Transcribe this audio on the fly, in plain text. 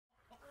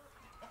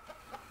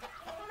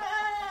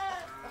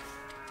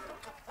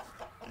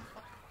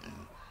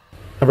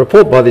A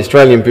report by the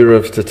Australian Bureau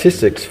of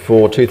Statistics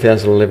for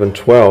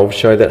 2011-12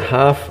 showed that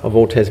half of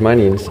all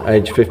Tasmanians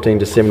aged 15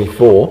 to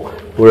 74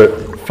 were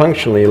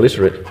functionally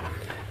illiterate.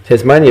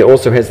 Tasmania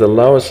also has the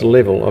lowest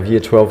level of Year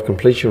 12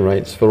 completion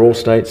rates for all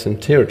states and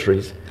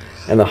territories,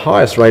 and the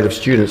highest rate of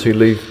students who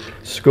leave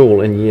school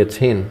in Year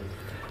 10.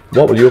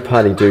 What will your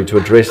party do to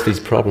address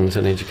these problems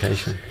in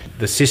education?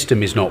 The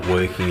system is not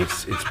working,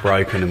 it's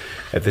broken.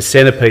 At the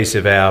centrepiece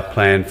of our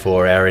plan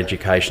for our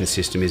education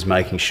system is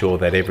making sure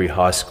that every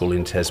high school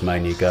in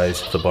Tasmania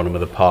goes to the bottom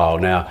of the pile.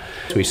 Now,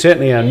 we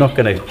certainly are not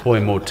going to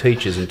employ more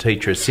teachers and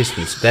teacher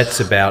assistants.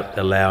 That's about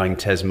allowing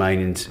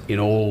Tasmanians in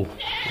all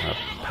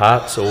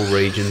parts, all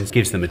regions,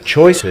 gives them a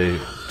choice to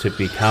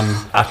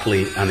become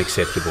utterly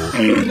unacceptable.